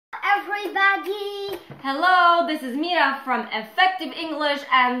everybody! Hello, this is Mira from Effective English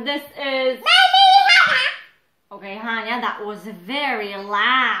and this is... Okay, Hania, that was very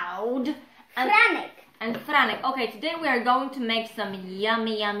loud. And frantic. Okay, today we are going to make some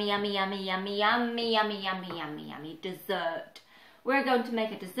yummy dessert. We're going to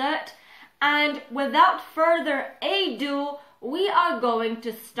make a dessert. And without further ado, we are going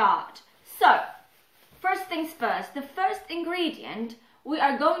to start. So, first things first, the first ingredient we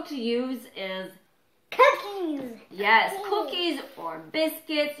are going to use is cookies. Yes, cookies or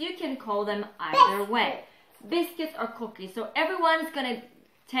biscuits. You can call them either way. Biscuits or cookies. So everyone's going to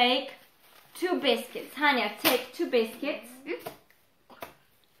take 2 biscuits. Hania, take 2 biscuits.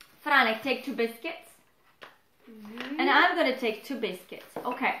 Franek, take 2 biscuits. And I'm going to take 2 biscuits.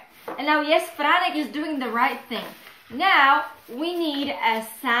 Okay. And now, yes, Franek is doing the right thing. Now, we need a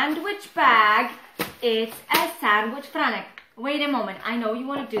sandwich bag. It's a sandwich. Franek, wait a moment. I know you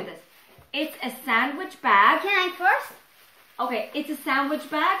want to do this. It's a sandwich bag. Can I first? Okay, it's a sandwich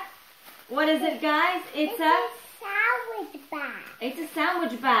bag. What is it, guys? It's a sandwich bag. It's a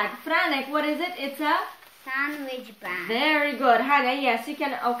sandwich bag. Franek, what is it? It's a sandwich bag. Very good. Hania, yes, you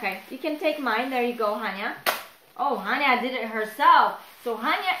can. Okay, you can take mine. There you go, Hania. Oh, Hania did it herself. So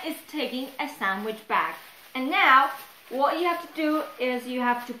Hania is taking a sandwich bag. And now, what you have to do is you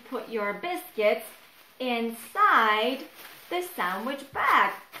have to put your biscuits inside the sandwich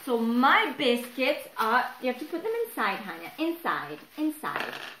bag. So my biscuits are, you have to put them inside, Hania. Inside.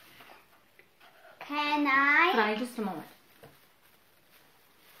 Can I? Franek, just a moment.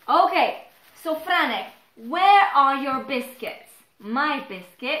 Okay, so Franek, where are your biscuits? My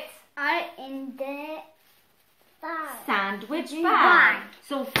biscuits are in the sandwich bag.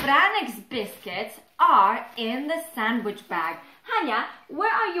 So Franek's biscuits are in the sandwich bag. Hania,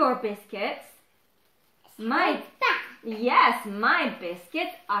 where are your biscuits? Yes, my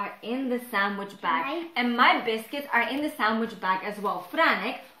biscuits are in the sandwich bag. And my biscuits are in the sandwich bag as well.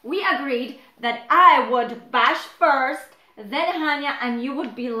 Franek, we agreed that I would bash first, then Hania, and you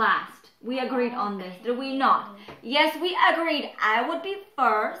would be last. We agreed on this, did we not? Yes, we agreed I would be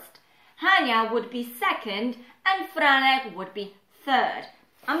first, Hania would be second, and Franek would be third.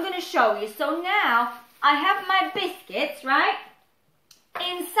 I'm going to show you. So now, I have my biscuits, right,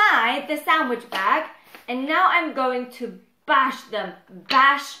 inside the sandwich bag. And now I'm going to bash them.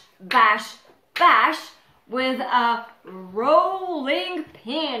 Bash, bash, bash with a rolling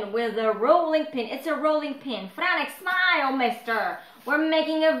pin. It's a rolling pin. Franek, smile, mister. We're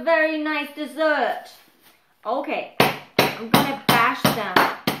making a very nice dessert. Okay, I'm going to bash them.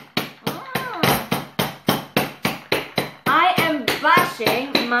 I am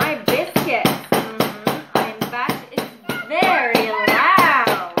bashing my biscuits. I'm bashing. It's very loud.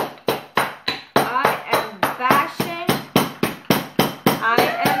 I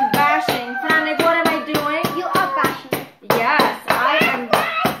am bashing. Franek, what am I doing? You are bashing. Yes, I am.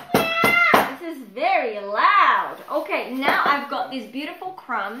 This is very loud. Okay, now I've got these beautiful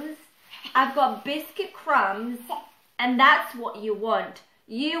crumbs. I've got biscuit crumbs. And that's what you want.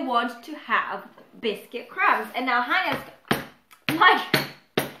 You want to have biscuit crumbs. And now Hania's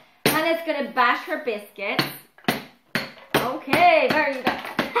going to bash her biscuits. Okay, very good.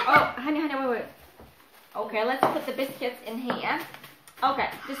 Oh, Hania, wait. Okay, let's put the biscuits in here. Okay,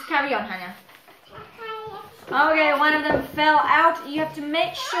 just carry on, Hania. Okay, one of them fell out. You have to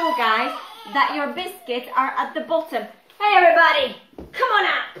make sure, guys, that your biscuits are at the bottom. Hey, everybody, come on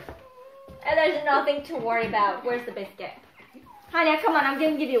up. And there's nothing to worry about. Where's the biscuit? Hania, come on, I'm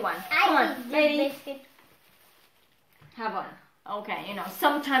going to give you one. Come on, lady. Have one. Okay, you know,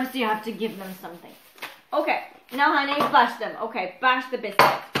 sometimes you have to give them something. Okay, now Hania, bash them. Okay, bash the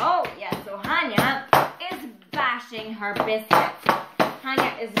biscuits. Oh, yes, so Hania is bashing her biscuits.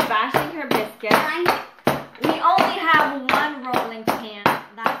 Hania is bashing her biscuits. We only have one rolling pin.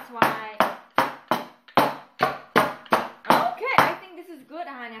 That's why. Okay, I think this is good,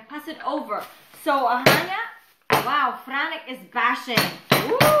 Hania. Pass it over. So, Hania, wow, Franek is bashing.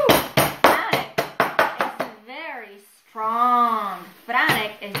 Woo! Franek is very strong.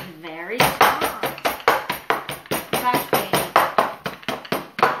 Franek is very strong. Bashing.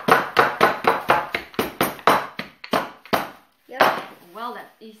 Well then,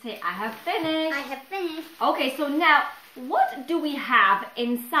 you say, I have finished. I have finished. Okay, so now, what do we have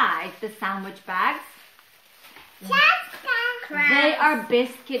inside the sandwich bags? They are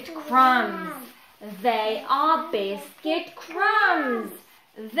biscuit crumbs. They are biscuit crumbs.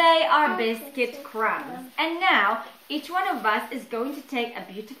 They are biscuit crumbs. And now, each one of us is going to take a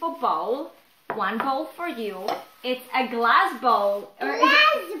beautiful bowl. One bowl for you. It's a glass bowl.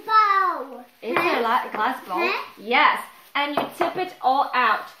 Glass bowl. It's a glass bowl. Yes. And you tip it all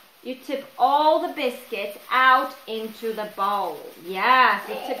out. you tip all the biscuits out into the bowl. Yes,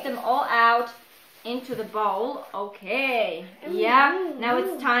 you tip them all out into the bowl. Okay. Yeah. Now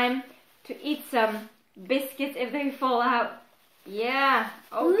it's time to eat some biscuits if they fall out. Yeah.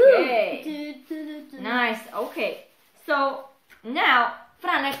 Okay. Nice. Okay. So now,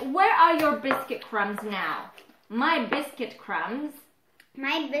 Franek, where are your biscuit crumbs now? My biscuit crumbs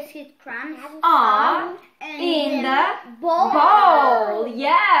are in the bowl.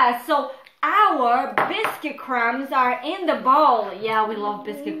 Yeah. So our biscuit crumbs are in the bowl. Yeah, we love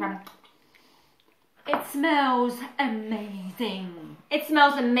biscuit crumbs. It smells amazing. It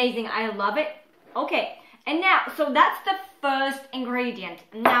smells amazing. I love it. Okay. And now, so that's the first ingredient.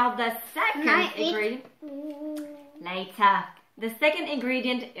 Now the second ingredient. Later. The second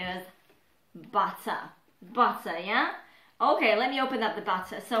ingredient is butter. Butter, yeah? Okay, let me open up the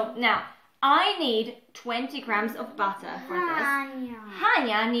butter. So now, I need 20 grams of butter for this.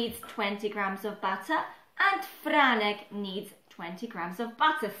 Hania needs 20 grams of butter. And Franek needs 20 grams of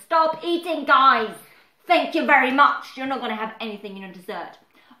butter. Stop eating, guys! Thank you very much. You're not going to have anything in your dessert.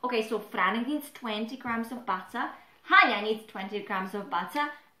 Okay, so Franek needs 20 grams of butter. Hania needs 20 grams of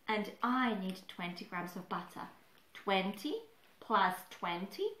butter. And I need 20 grams of butter. 20 plus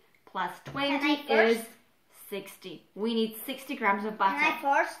 20 plus 20 is 60. We need 60 grams of butter. Can I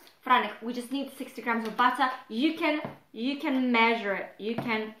first? Franek, we just need 60 grams of butter. You can measure it. You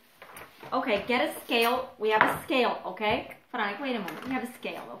can. Okay, get a scale. We have a scale, okay? Franek, wait a moment. We have a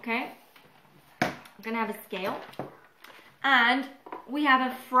scale, okay? I'm gonna have a scale. And we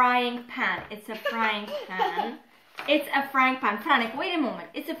have a frying pan. It's a frying pan. It's a frying pan. Franek, wait a moment.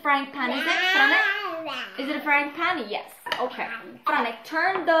 It's a frying pan, is it, Franek? Is it a frying pan? Yes. Okay. Franek,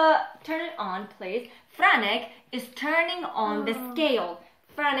 turn it on, please. Franek is turning on the scale.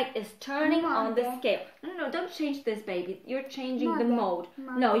 Franek is turning on the scale. No, don't change this, baby. You're changing the mode.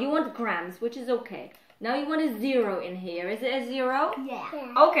 No, you want grams, which is okay. Now you want a 0 in here. Is it a 0? Yeah.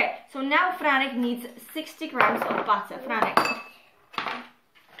 Okay, so now Franek needs 60 grams of butter. Franek.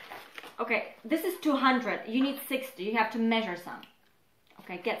 Okay, this is 200. You need 60. You have to measure some.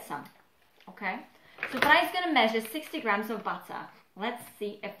 Okay, get some. Okay. So Franek's going to measure 60 grams of butter. Let's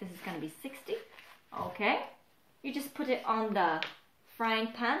see if this is going to be 60. Okay. You just put it on the frying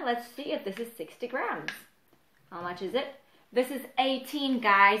pan. Let's see if this is 60 grams. How much is it? This is 18,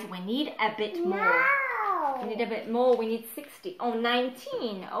 guys. We need a bit more. No. We need a bit more. We need 60. Oh,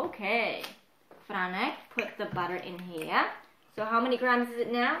 19. Okay. Franek, put the butter in here. So how many grams is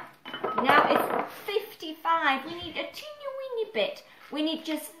it now? Now it's 55. We need a teeny-weeny bit. We need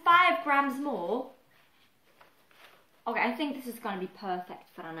just 5 grams more. Okay, I think this is going to be perfect,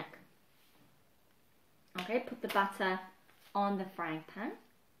 Franek. Okay, put the butter on the frying pan.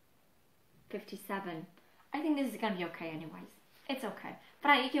 57. I think this is going to be okay anyways. It's okay.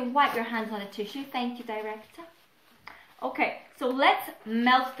 Franek, you can wipe your hands on the tissue. Thank you, director. Okay, so let's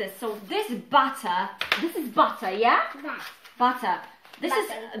melt this. So this is butter, yeah? Butter.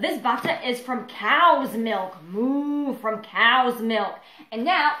 This butter is from cow's milk. Moo, from cow's milk. And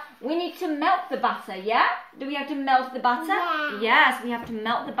now we need to melt the butter, yeah? Do we have to melt the butter? Yeah. Yes, we have to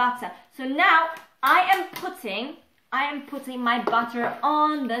melt the butter. So now I am putting my butter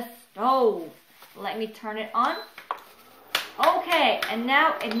on the stove. Let me turn it on. Okay, and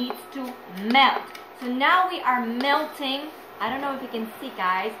now it needs to melt. So now we are melting. I don't know if you can see,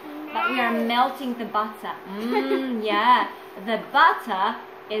 guys, but we are melting the butter. Yeah, the butter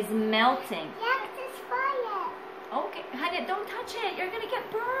is melting. You have to spoil it. Okay, honey, don't touch it. You're gonna get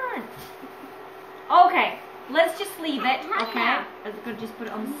burnt. Okay, let's just leave it. Okay, I'm gonna just put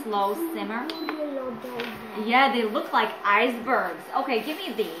it on slow simmer. Yeah, they look like icebergs. Okay, give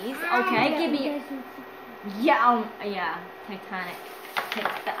me these. Okay, give me. Yeah, Titanic.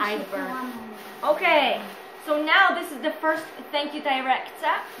 Take the iceberg. Okay. So now this is the first, thank you, director.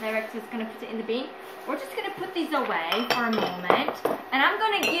 Director's going to put it in the bin. We're just going to put these away for a moment. And I'm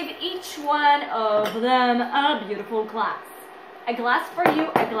going to give each one of them a beautiful glass. A glass for you,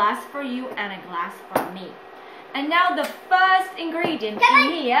 a glass for you, and a glass for me. And now the first ingredient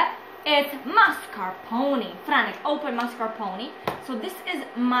in here is mascarpone. Franek, open mascarpone. So this is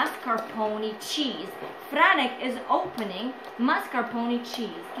mascarpone cheese. Franek is opening mascarpone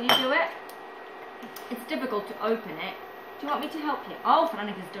cheese. Can you do it? It's difficult to open it. Do you want me to help you? Oh,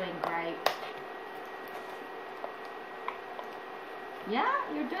 Franek is doing great. Yeah,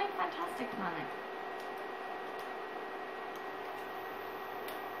 you're doing fantastic, Franek.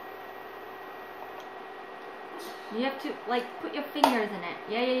 You have to, like, put your fingers in it.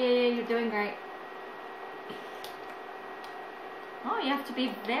 Yeah, you're doing great. Oh, you have to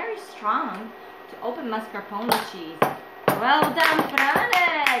be very strong to open mascarpone cheese. Well done,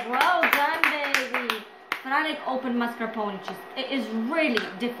 Franek. Well Franek opened mascarpone cheese. It is really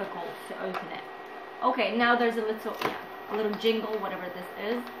difficult to open it. Okay, now there's a little jingle, whatever this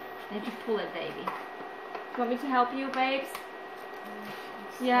is. I need to pull it, baby. Do you want me to help you, babes?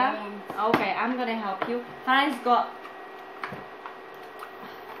 Yeah? Okay, I'm gonna help you. Franek's got...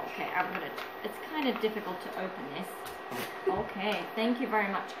 Okay, it's kind of difficult to open this. Okay, thank you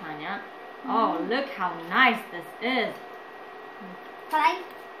very much, Hania. Oh, look how nice this is.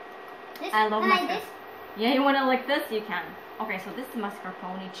 I love mascarpone. Yeah, you want to lick this? You can. Okay, so this is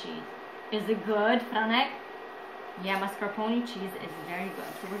mascarpone cheese. Is it good, Franek? Yeah, mascarpone cheese is very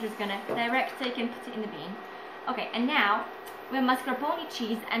good. So we're just gonna take and put it in the bin. Okay, and now we have mascarpone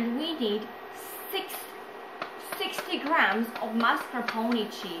cheese, and we need 60 grams of mascarpone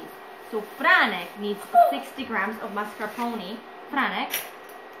cheese. So Franek needs 60 grams of mascarpone. Franek,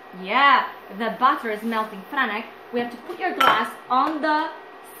 yeah, the butter is melting. Franek, we have to put your glass on the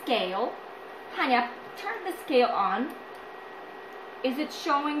scale. Hania, turn the scale on. Is it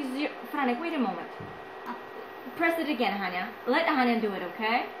showing 0? Franek, wait a moment. Press it again, Hania. Let Hania do it,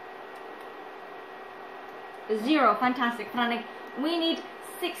 okay? 0, fantastic. Franek, we need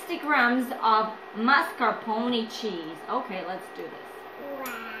 60 grams of mascarpone cheese. Okay, let's do this.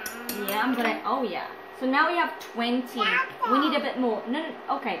 Wow. Yeah, I'm gonna, oh yeah. So now we have 20. We need a bit more. No,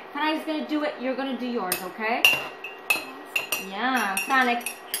 okay. Franek's gonna do it. You're gonna do yours, okay? Yeah,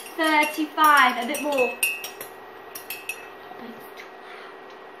 Franek, 35. A bit more. But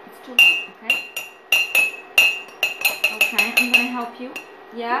it's too loud, okay? Okay, I'm gonna help you.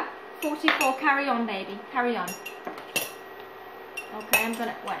 Yeah? 44, carry on, baby. Carry on. Okay, I'm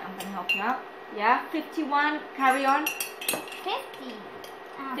gonna help you out. Yeah, 51, carry on.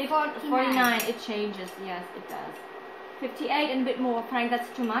 49, it changes, yes, it does. 58 and a bit more. Frank, that's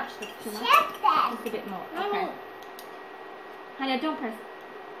too much. That's too much. Just a bit more. Okay. Hania, don't press.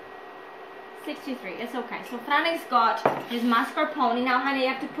 63, it's okay. So Franek's got his mascarpone. Now, Hania, you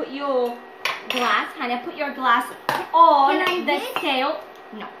have to put your glass. Hania, put your glass on the scale.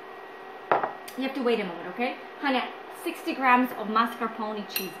 No. You have to wait a moment, okay? Hania, 60 grams of mascarpone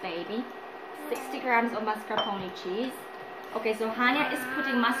cheese, baby. 60 grams of mascarpone cheese. Okay, so Hania is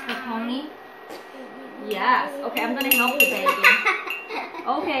putting mascarpone. Yes. Okay, I'm gonna help you, baby.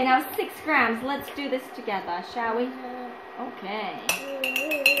 Okay, now 6 grams. Let's do this together, shall we? Okay.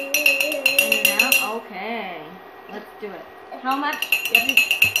 And now, okay. Let's do it. How much?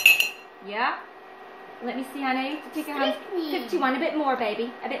 Yeah? Let me see, Hania. You have to take a hand. 51. A bit more,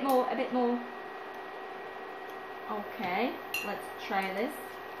 baby. A bit more. A bit more. Okay. Let's try this.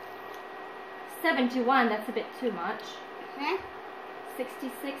 71. That's a bit too much.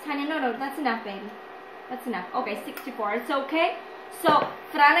 66. Honey, no, that's enough, baby. That's enough. Okay, 64. It's okay. So,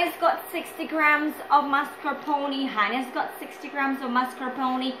 Franek's got 60 grams of mascarpone. Hania's got 60 grams of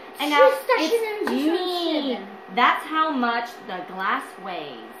mascarpone. And now it's me. That's how much the glass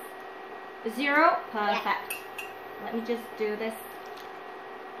weighs. 0? Perfect. Yeah. Let me just do this.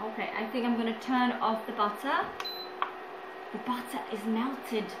 Okay, I think I'm going to turn off the butter. The butter is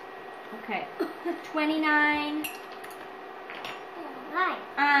melted. Okay. 29. Right.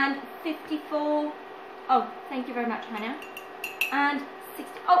 And 54. Oh, thank you very much, Hania. And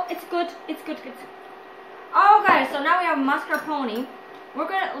 60. Oh, it's good. It's good. Good. Okay, so now we have mascarpone. We're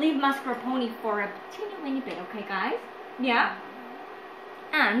gonna leave mascarpone for a teeny weeny bit, okay, guys? Yeah.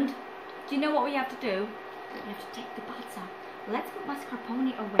 And do you know what we have to do? We have to take the butter. Let's put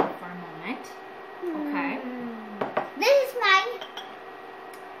mascarpone away for a moment. Okay. This is mine.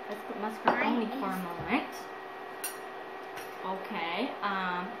 Let's put mascarpone for a moment. Okay, no,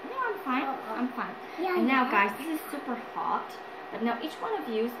 I'm fine. I'm fine. Yeah, and now, guys, this is super hot. But now each one of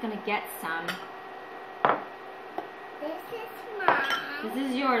you is gonna get some. This is mine. This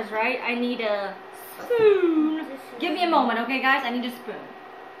is yours, right? I need a spoon. Give me a moment, okay, guys? I need a spoon.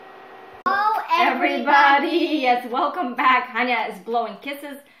 Oh, everybody! Yes, welcome back. Hania is blowing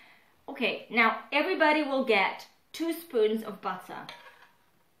kisses. Okay, now everybody will get 2 spoons of butter.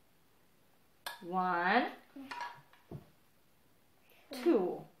 1,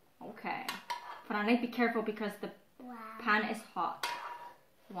 2. Okay. Franek, be careful because the pan is hot.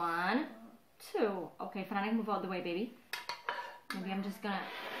 1, 2. Okay, Franek, move out the way, baby. Maybe I'm just gonna...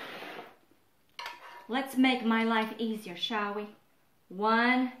 Let's make my life easier, shall we?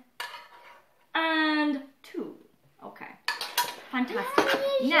 1 and 2. Okay. Fantastic.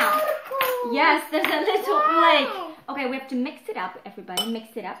 Now, yes, there's a little lake. Okay, we have to mix it up, everybody.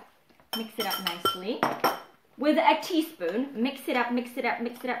 Mix it up. Mix it up nicely. With a teaspoon. Mix it up, mix it up,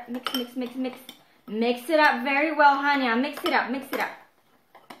 mix it up. Mix, mix, mix, mix. Mix it up very well, Hania. Mix it up, mix it up.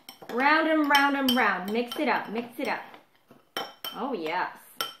 Round and round and round. Mix it up, mix it up. Oh, yes.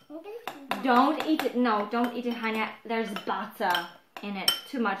 Don't eat it. No, don't eat it, Hanya. There's butter in it.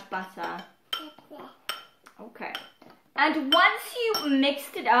 Too much butter. Okay. And once you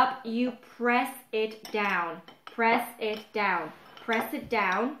mixed it up, you press it down. Press it down. Press it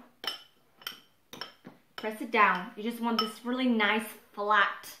down. Press it down. You just want this really nice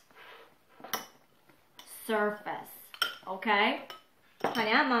flat surface. Okay?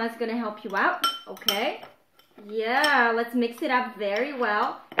 Hanya, Mama's gonna help you out. Okay? Yeah, let's mix it up very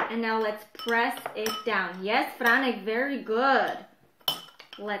well. And now let's press it down. Yes, Franek, very good.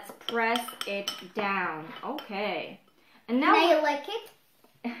 Let's press it down. Okay. And now Can I lick it?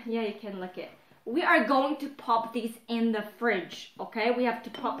 yeah, you can lick it. We are going to pop these in the fridge. Okay, we have to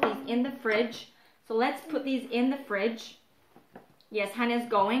pop these in the fridge. So let's put these in the fridge. Yes, Hanya's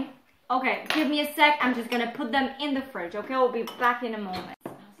going. Okay, give me a sec. I'm just gonna put them in the fridge. Okay, we'll be back in a moment.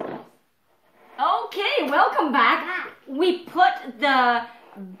 Okay, welcome back. We put the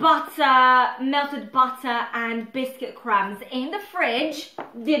butter, melted butter and biscuit crumbs in the fridge.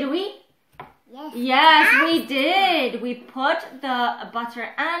 Did we? Yes. Yes, we did. We put the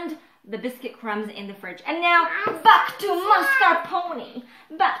butter and the biscuit crumbs in the fridge. And now back to mascarpone.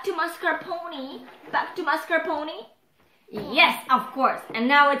 Back to mascarpone. Back to mascarpone. Yes, of course. And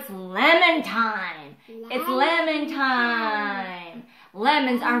now it's lemon time. It's lemon time.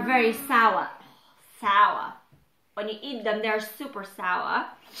 Lemons are very sour. Sour. When you eat them, they're super sour.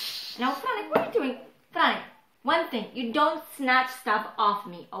 Now, Franek, what are you doing? Franek, one thing, you don't snatch stuff off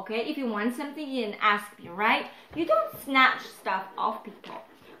me, okay? If you want something, you can ask me, right? You don't snatch stuff off people.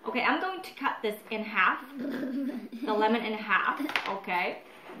 Okay, I'm going to cut this in half. The lemon in half, okay?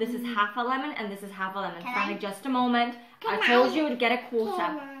 This is half a lemon and this is half a lemon. Franek, just a moment. I told you to get a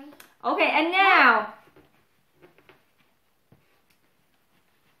quarter. Okay, and now...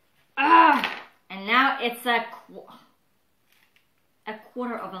 And now it's a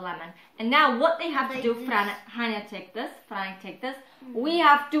quarter of a lemon. And now what they have to do, Franek, Hanya, take this. Franek, take this. We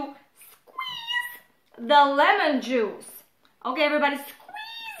have to squeeze the lemon juice. Okay, everybody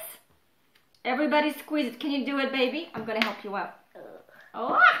squeeze. Everybody squeeze it. Can you do it, baby? I'm going to help you out.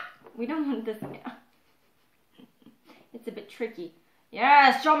 Oh, we don't want this. It's a bit tricky.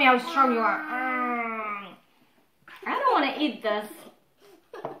 Yes, show me how strong you are. I don't want to eat this.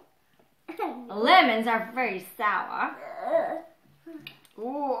 Lemons are very sour.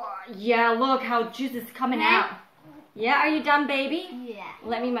 Ooh, yeah, look how juice is coming out. Yeah, are you done, baby? Yeah.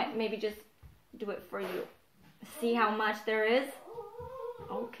 Let me maybe just do it for you. See how much there is?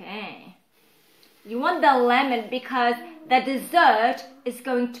 Okay. You want the lemon because the dessert is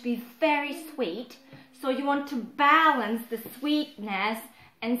going to be very sweet. So you want to balance the sweetness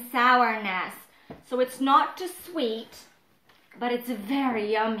and sourness. So it's not too sweet, but it's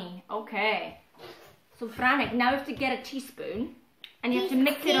very yummy. Okay. So Franek, now you have to get a teaspoon and you have to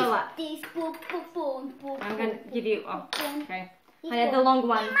mix it all up. I'm going to give you, oh, okay. Hanya, the long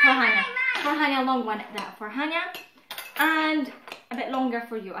one for Hanya. For Hanya, long one that for Hanya. And a bit longer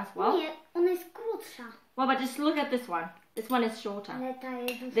for you as well. Nie, ona jest krótsza. Well, but just look at this one. This one is shorter.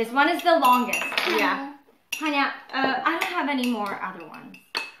 This one is the longest. Yeah. Hanya, I don't have any more other ones.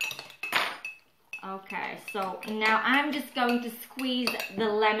 Okay, so now I'm just going to squeeze the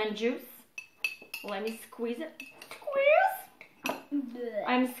lemon juice. Let me squeeze it. Squeeze.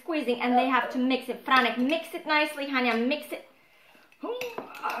 I'm squeezing and they have to mix it. Franek, mix it nicely. Hanya, mix it.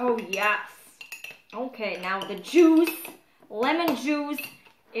 Oh, yes. Okay, now the juice, lemon juice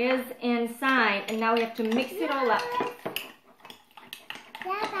is inside. And now we have to mix it all up.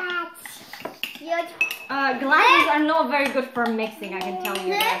 Glasses are not very good for mixing, I can tell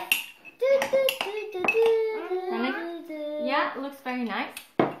you that. Franek? Yeah, it looks very nice.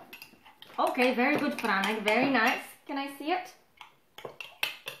 Okay, very good, Franek. Very nice. Can I see it?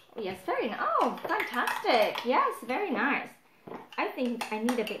 Yes, very nice. Oh, fantastic. Yes, very nice. I think I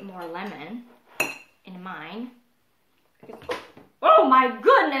need a bit more lemon in mine. Oh my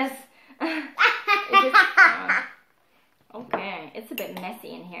goodness! Okay, it's a bit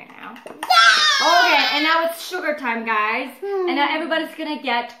messy in here now. Okay, and now it's sugar time, guys. And now everybody's gonna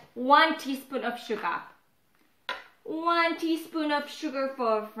get 1 teaspoon of sugar. 1 teaspoon of sugar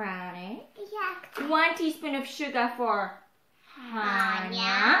for Franek. 1 teaspoon of sugar for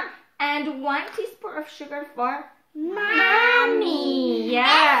Hanya. And 1 teaspoon of sugar for Mommy.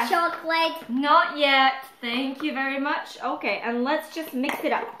 Yeah. Chocolate. Not yet. Thank you very much. Okay, and let's just mix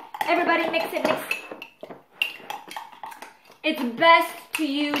it up. Everybody mix it, mix it. It's best to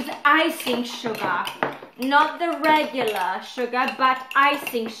use icing sugar. Not the regular sugar, but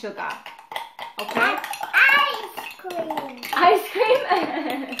icing sugar. Okay? Ice cream. Ice cream?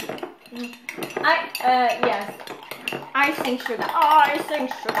 Yes. icing sugar. Icing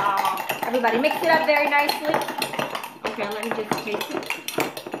sugar. Everybody mix it up very nicely. Okay, let me just taste it.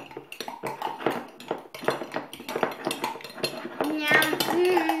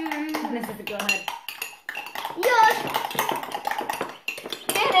 This is good. Yes.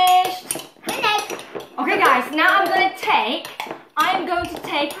 Finished. Okay, guys. Now I'm going to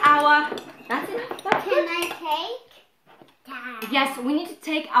take our. That's enough. That's Can good. I take that? Yes, we need to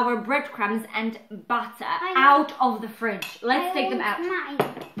take our breadcrumbs and butter out of the fridge. Let's take them out.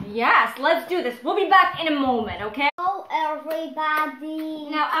 Yes, let's do this. We'll be back in a moment, okay? Hello, everybody.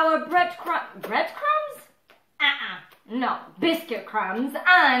 Now our breadcrumbs? No, biscuit crumbs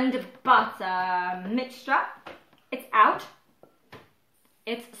and butter mixture. It's out.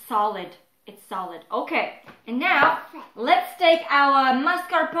 It's solid. It's solid. Okay, and now let's take our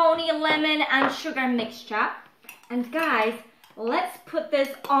mascarpone, lemon, and sugar mixture. And guys, let's put this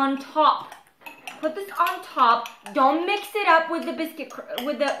on top. Put this on top. Don't mix it up with the biscuit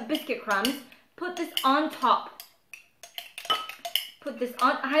crumbs. Put this on top. Put this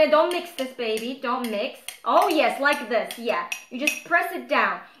on. Don't mix this, baby. Don't mix. Oh yes, like this. Yeah. You just press it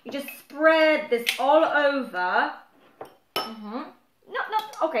down. You just spread this all over. No.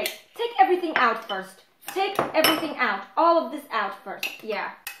 Okay. Take everything out first. Take everything out. All of this out first.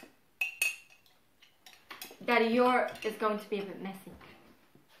 Yeah. Daddy, yours is going to be a bit messy.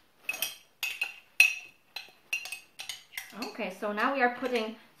 Okay, so now we are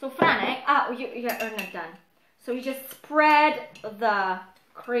putting. So Franek, you're not done. So you just spread the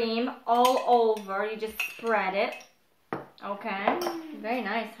cream all over. You just spread it. Okay. Very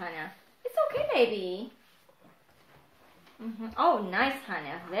nice, Hannah. It's okay, baby. Oh, nice,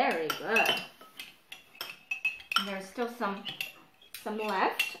 Hannah. Very good. There's still some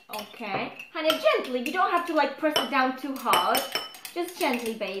left. Okay. Hannah, gently. You don't have to like press it down too hard. Just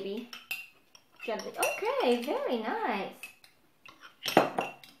gently, baby. Gently. Okay, very nice.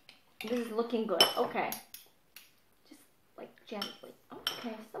 This is looking good. Okay. Just like gently.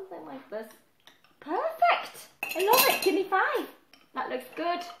 Okay, something like this. Perfect. I love it. Give me 5. That looks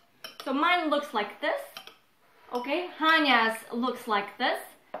good. So mine looks like this. Okay, Hanya's looks like this.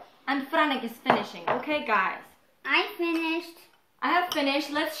 And Franek is finishing. Okay, guys. I finished. I have finished.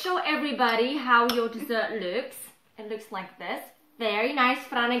 Let's show everybody how your dessert looks. It looks like this. Very nice,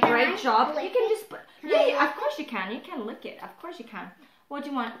 Franek. Great job. You can just put. Yeah, of course you can. You can lick it. Of course you can. What do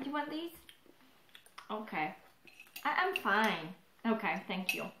you want? Do you want these? Okay. I'm fine. Okay,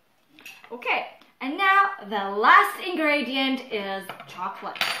 thank you. Okay, and now the last ingredient is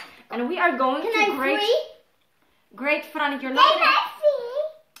chocolate. And we are going to grate, Franek, you're not gonna,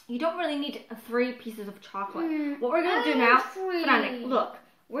 you don't really need 3 pieces of chocolate. What we're gonna do now, Franek, look,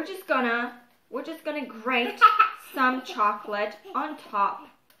 we're just gonna grate some chocolate on top.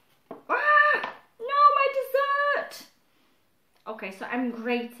 Ah, no, my dessert. Okay, so I'm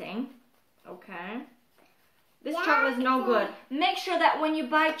grating. Okay. This chocolate is no good. Make sure that when you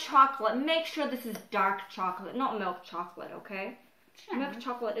buy chocolate, make sure this is dark chocolate, not milk chocolate, okay? Sure. Milk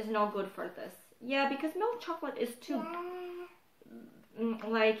chocolate is no good for this. Yeah, because milk chocolate is too,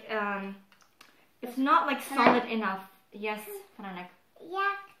 it's not like solid enough. Yes, Franek.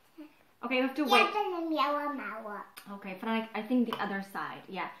 Yeah. Okay, you have to wait. Okay, Franek, I think the other side.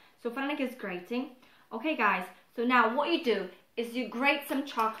 Yeah. So Franek is grating. Okay, guys. So now what you do is you grate some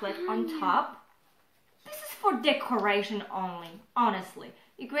chocolate on top. This is for decoration only, honestly.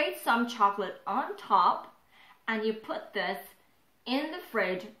 You grate some chocolate on top and you put this in the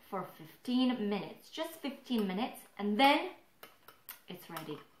fridge for 15 minutes. Just 15 minutes and then it's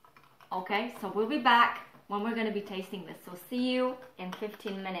ready. Okay, so we'll be back when we're going to be tasting this. So see you in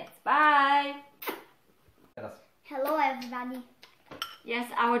 15 minutes. Bye! hello everybody.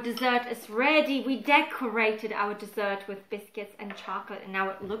 Yes, our dessert is ready. We decorated our dessert with biscuits and chocolate and now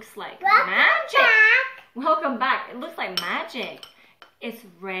it looks like magic. Welcome back. It looks like magic. It's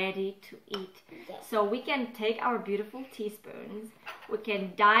ready to eat. So we can take our beautiful teaspoons. We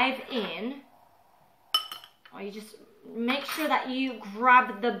can dive in. Or you just make sure that you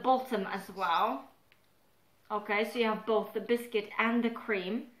grab the bottom as well. Okay, so you have both the biscuit and the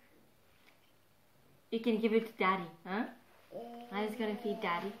cream. You can give it to Daddy, huh? I'm just gonna feed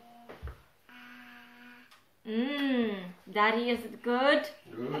Daddy. Daddy, is it good?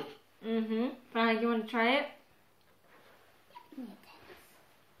 Good. Franek, you want to try it?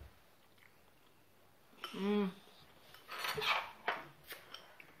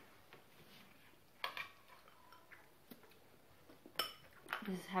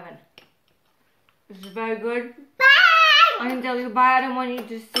 This is heaven. This is very good. Bye! I can tell you bye. I don't want you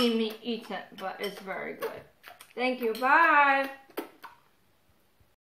to see me eat it, but it's very good. Thank you. Bye.